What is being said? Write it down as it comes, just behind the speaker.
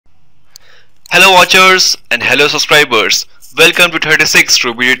Hello watchers and hello subscribers. Welcome to 36th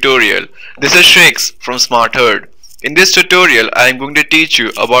Ruby tutorial. This is Shrix from Smartherd. In this tutorial I am going to teach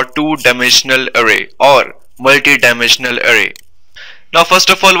you about two-dimensional array or multi-dimensional array. Now first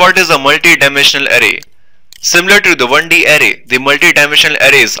of all, what is a multi-dimensional array? Similar to the 1D array, the multi-dimensional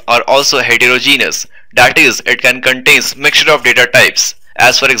arrays are also heterogeneous. That is, it can contain mixture of data types.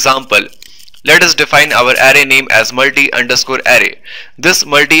 As for example, let us define our array name as multi_array. This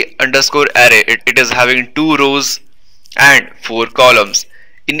multi_array, it is having 2 rows and 4 columns.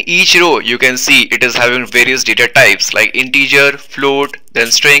 In each row you can see it is having various data types like integer, float, then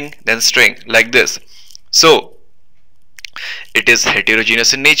string, like this. So it is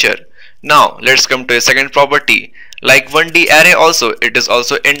heterogeneous in nature. Now let's come to a second property. Like 1D array also, it is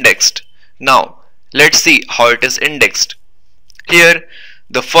also indexed. Now let's see how it is indexed. Here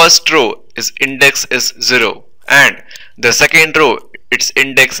the first row its index is 0 and the second row its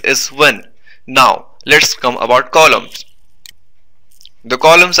index is 1. Now let's come about columns. The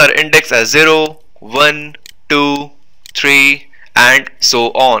columns are indexed as 0, 1, 2, 3 and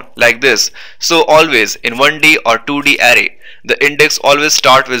so on like this. So always in 1D or 2D array the index always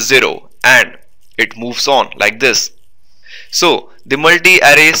start with 0 and it moves on like this. So the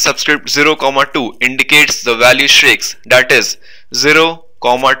multi-array subscript 0, 2 indicates the value shrinks, that is 0,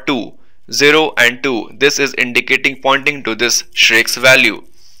 2, 0 and 2. This is indicating pointing to this shrinks value.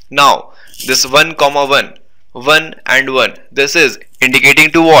 Now this 1, 1 and 1, this is indicating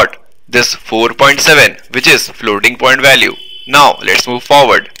to what? This 4.7, which is floating point value. Now let's move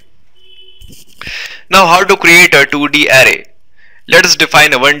forward. Now how to create a 2D array? Let us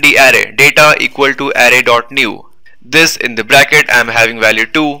define a 1D array, data equal to array.new. This in the bracket I am having value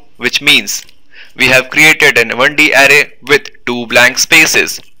 2, which means we have created an 1D array with 2 blank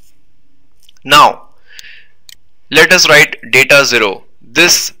spaces. Now let us write data 0.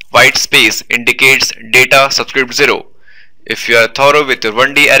 This white space indicates data subscript 0. If you are thorough with your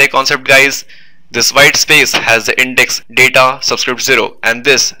 1D array concept, guys, this white space has the index data subscript 0 and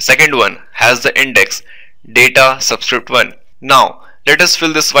this second one has the index data subscript 1. Now let us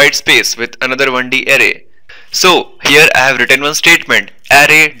fill this white space with another 1D array. So here I have written one statement,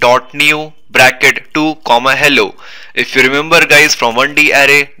 array.new bracket 2 comma hello. If you remember, guys, from 1D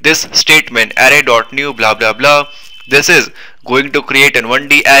array, this statement array.new blah blah blah, this is going to create an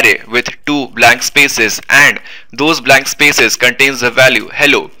 1D array with 2 blank spaces and those blank spaces contains the value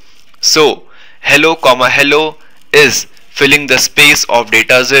hello. So hello comma hello is filling the space of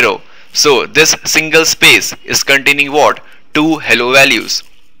data 0. So this single space is containing what? 2 hello values.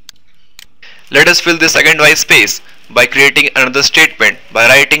 Let us fill this second white space by creating another statement, by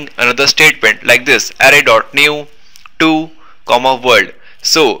writing another statement like this, array.new 2 comma world.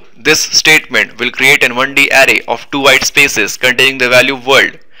 So this statement will create an 1D array of 2 white spaces containing the value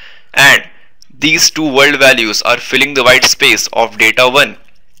world, and these 2 world values are filling the white space of data 1.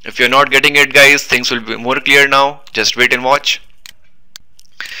 If you're not getting it, guys, things will be more clear now. Just wait and watch.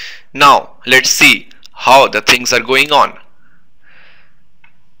 Now let's see how the things are going on.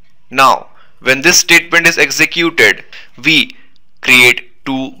 Now when this statement is executed, we create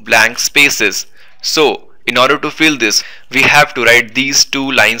 2 blank spaces. So in order to fill this, we have to write these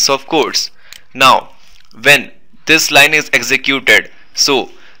 2 lines of codes. Now when this line is executed, so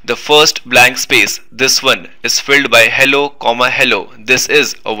the first blank space, this one, is filled by hello comma hello. This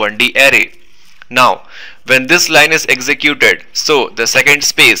is a 1D array. Now when this line is executed, so the second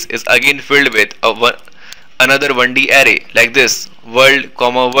space is again filled with another 1D array like this, world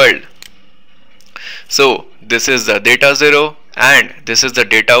comma world. So this is the data 0 and this is the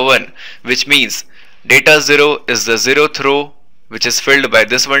data 1, which means data 0 is the 0th row which is filled by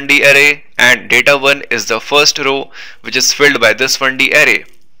this 1D array and data 1 is the first row which is filled by this 1D array.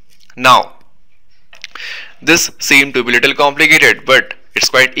 Now this seemed to be a little complicated, but it's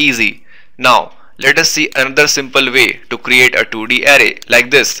quite easy. Now let us see another simple way to create a 2D array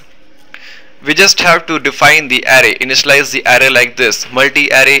like this. We just have to define the array, initialize the array like this,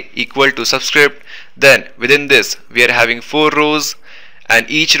 multi-array equal to subscript. Then within this we are having 4 rows and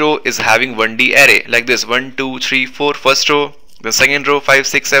each row is having 1D array like this, 1, 2, 3, 4 first row, the second row 5,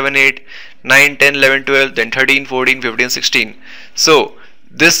 6, 7, 8, 9, 10, 11, 12, then 13, 14, 15, 16. So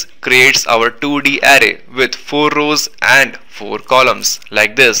this creates our 2D array with 4 rows and 4 columns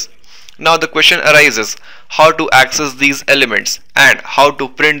like this. Now the question arises, how to access these elements and how to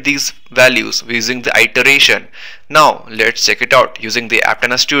print these values using the iteration. Now let's check it out using the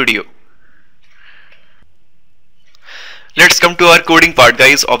Aptana Studio. Let's come to our coding part,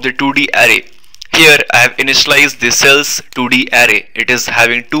 guys, of the 2D array. Here I have initialized the cells 2D array. It is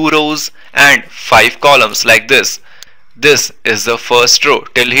having 2 rows and 5 columns like this. this is the first row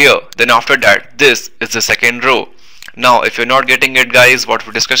till here. Then after that, this is the second row. Now if you're not getting it guys, what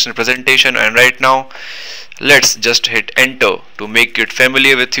we discussed in the presentation and right now, let's just hit enter to make it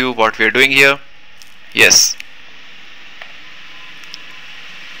familiar with you what we are doing here. Yes.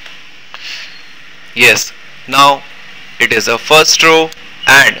 Yes. Now it is a first row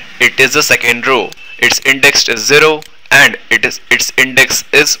and it is the second row. Its index is 0 and its index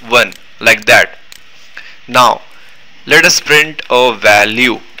is 1, like that. Now let us print a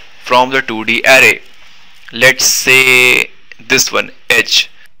value from the 2D array. Let's say this one h.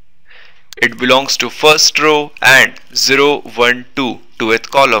 It belongs to first row and 0, 1, 2 2th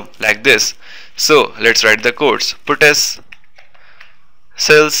column, like this. So let's write the codes. Put as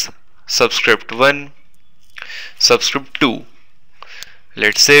cells subscript 1 subscript 2.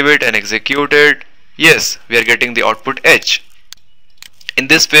 Let's save it and execute it. Yes, we are getting the output h. In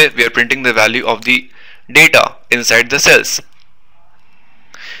this way we are printing the value of the data inside the cells.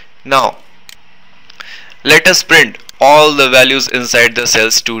 Now let us print all the values inside the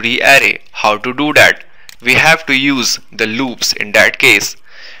cells 2D array. How to do that? We have to use the loops in that case.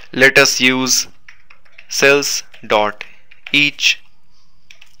 Let us use cells dot each,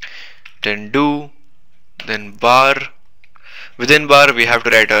 then do, then bar. Within bar we have to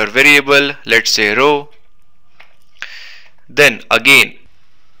write our variable, let's say row. Then again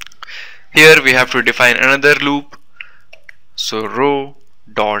here we have to define another loop. So row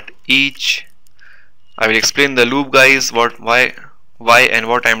dot each. I will explain the loop guys, why and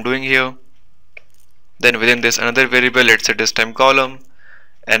what I am doing here. Then within this another variable, let's say this time column.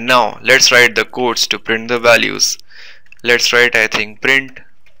 And now let's write the codes to print the values. Let's write, I think,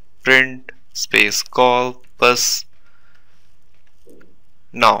 print space call plus.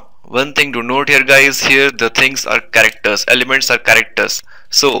 Now one thing to note here guys, here the things are characters, elements are characters.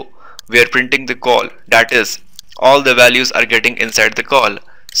 So we are printing the call, that is all the values are getting inside the call.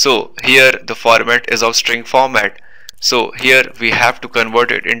 So here the format is of string format. So here we have to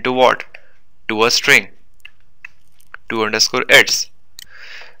convert it into what? To a string, to underscore _ets.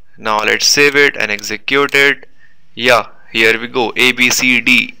 Now let's save it and execute it. Yeah, here we go, A B C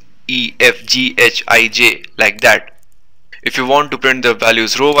D E F G H I J, like that. If you want to print the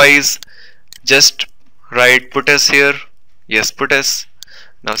values row wise, just write put as here. Yes, put as.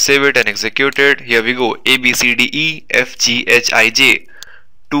 Now save it and execute it. Here we go, A B C D E F G H I J,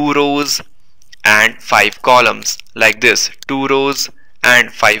 2 rows and 5 columns, like this, 2 rows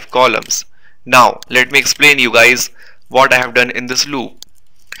and 5 columns. Now let me explain you guys what I have done in this loop.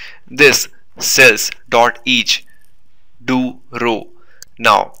 This cells dot each do row.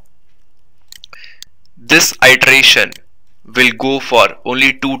 Now this iteration will go for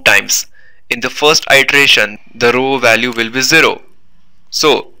only 2 times. In the first iteration the row value will be 0.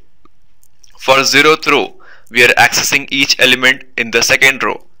 So for 0th row we are accessing each element in the second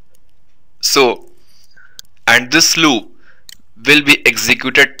row. So and this loop will be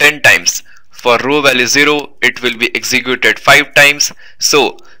executed 10 times. For row value 0 it will be executed 5 times.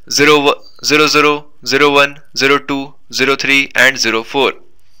 So 0, 0, 0, 0, 1, 0, 2, 0, 3 and 0, 4.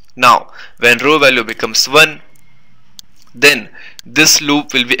 Now when row value becomes 1, then this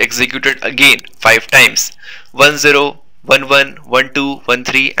loop will be executed again 5 times. 1, 0, 1, 1, 1, 2, 1,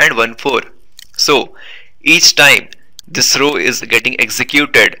 3 and 1, 4. So each time this row is getting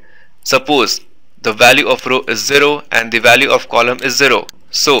executed, suppose the value of row is 0 and the value of column is 0.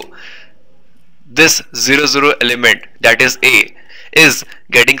 So this 0, 0 element, that is A, is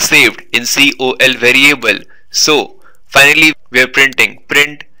getting saved in COL variable. So finally we are printing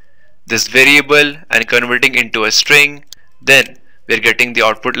print this variable and converting into a string. Then we are getting the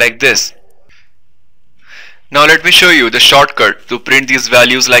output like this. Now let me show you the shortcut to print these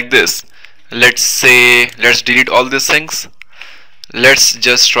values like this. Let's delete all these things. Let's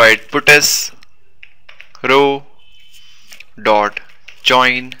just write put as row dot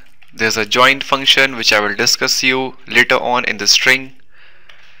join. There's a join function which I will discuss you later on in the string.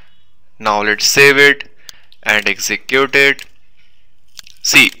 Now let's save it and execute it.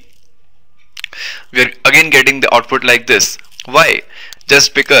 See, we are again getting the output like this. Why?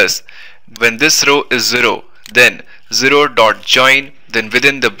 Just because when this row is 0, then 0 dot join, then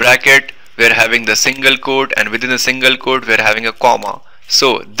within the bracket we are having the single quote, and within the single quote we are having a comma.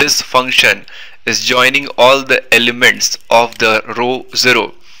 So this function is joining all the elements of the row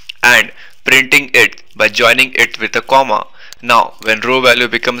 0 and printing it by joining it with a comma. Now when row value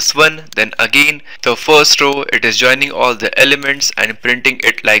becomes 1, then again the first row it is joining all the elements and printing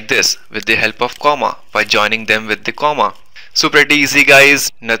it like this with the help of comma by joining them with the comma. So pretty easy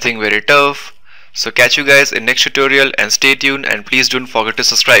guys, nothing very tough. So catch you guys in next tutorial and stay tuned, and please don't forget to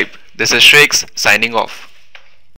subscribe. This is Shreyas signing off.